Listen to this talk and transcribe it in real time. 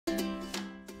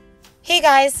Hey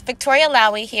guys, Victoria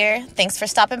Lowy here. Thanks for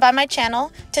stopping by my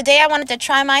channel. Today I wanted to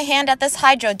try my hand at this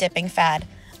hydro dipping fad.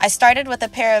 I started with a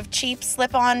pair of cheap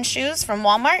slip-on shoes from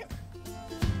Walmart.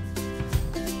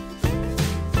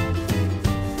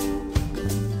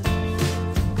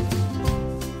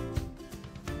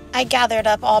 I gathered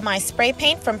up all my spray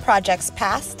paint from projects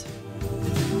past.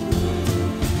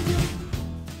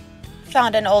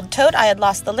 Found an old tote I had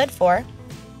lost the lid for.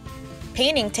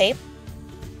 Painting tape.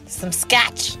 Some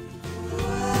Scotch.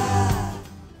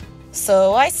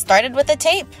 So I started with the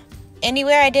tape.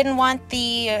 Anywhere I didn't want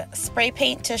the spray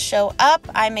paint to show up,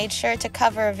 I made sure to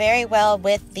cover very well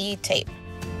with the tape.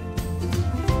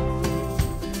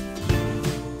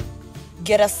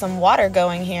 Get us some water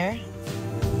going here.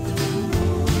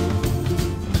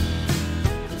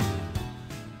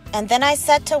 And then I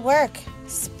set to work,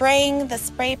 spraying the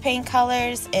spray paint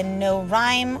colors in no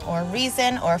rhyme or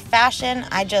reason or fashion.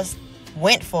 I just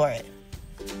went for it.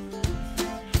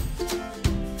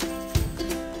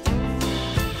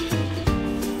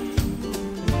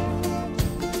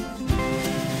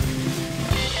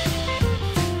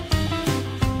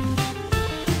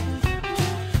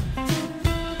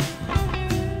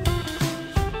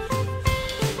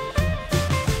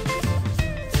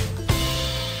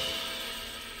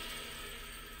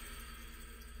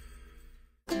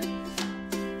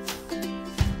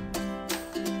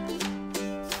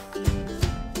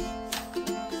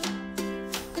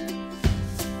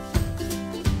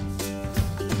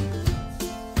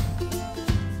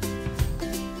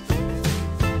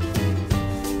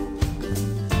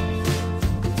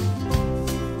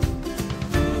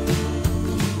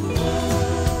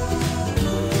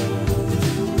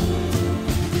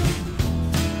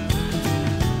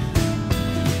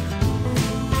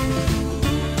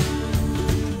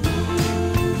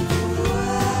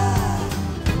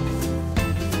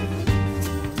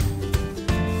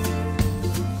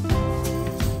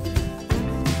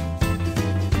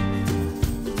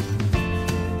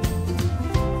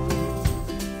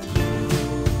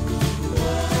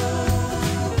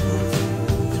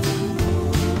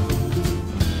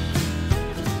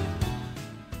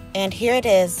 And here it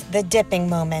is, the dipping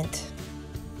moment.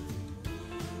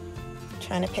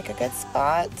 Trying to pick a good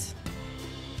spot.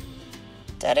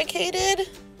 Dedicated.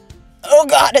 Oh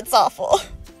God, it's awful.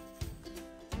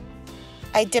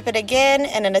 I dip it again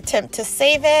in an attempt to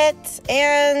save it,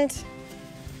 and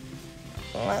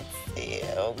let's see.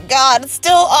 Oh God, it's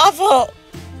still awful.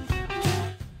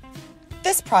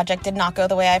 This project did not go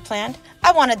the way I planned.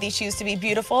 I wanted these shoes to be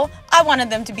beautiful. I wanted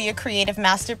them to be a creative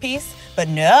masterpiece. But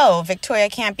no, Victoria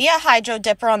can't be a hydro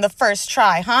dipper on the first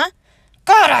try, huh?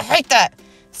 God, I hate that.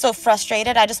 So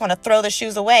frustrated, I just want to throw the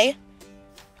shoes away.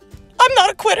 I'm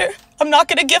not a quitter. I'm not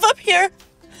going to give up here.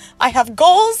 I have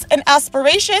goals and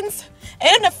aspirations.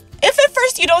 And if at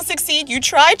first you don't succeed, you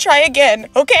try again,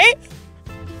 okay?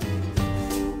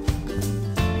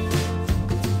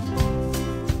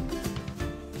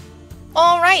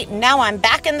 Alright, now I'm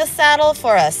back in the saddle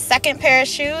for a second pair of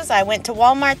shoes. I went to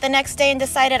Walmart the next day and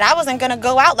decided I wasn't going to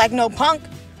go out like no punk.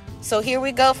 So here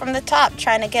we go from the top,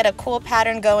 trying to get a cool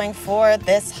pattern going for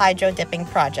this hydro dipping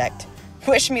project.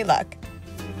 Wish me luck.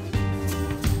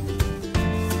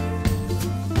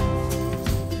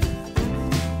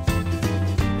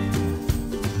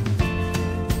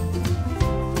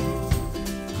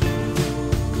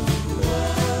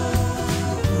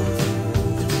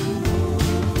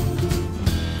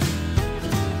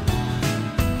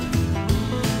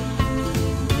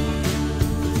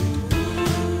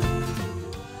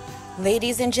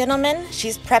 Ladies and gentlemen,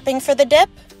 she's prepping for the dip.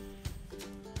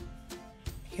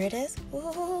 Here it is.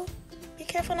 Ooh, be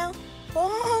careful now.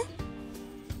 Oh.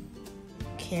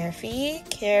 Careful,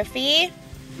 careful.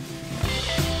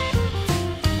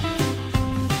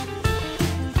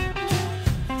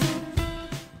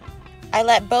 I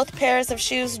let both pairs of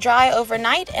shoes dry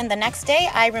overnight, and the next day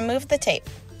I removed the tape.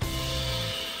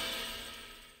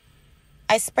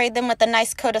 I sprayed them with a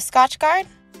nice coat of Scotch Guard.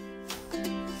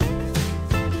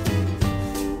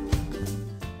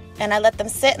 And I let them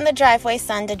sit in the driveway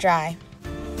sun to dry.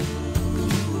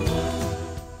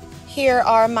 Here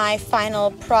are my final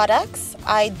products.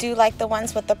 I do like the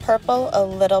ones with the purple a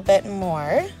little bit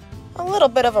more. A little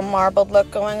bit of a marbled look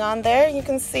going on there, you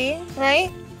can see,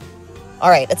 right?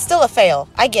 All right, it's still a fail,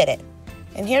 I get it.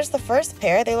 And here's the first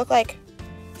pair. They look like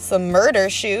some murder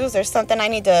shoes or something I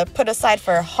need to put aside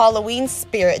for Halloween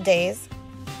spirit days.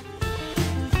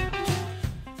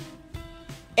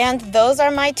 And those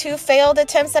are my two failed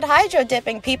attempts at hydro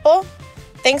dipping, people.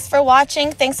 Thanks for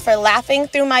watching. Thanks for laughing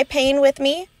through my pain with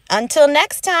me. Until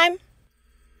next time.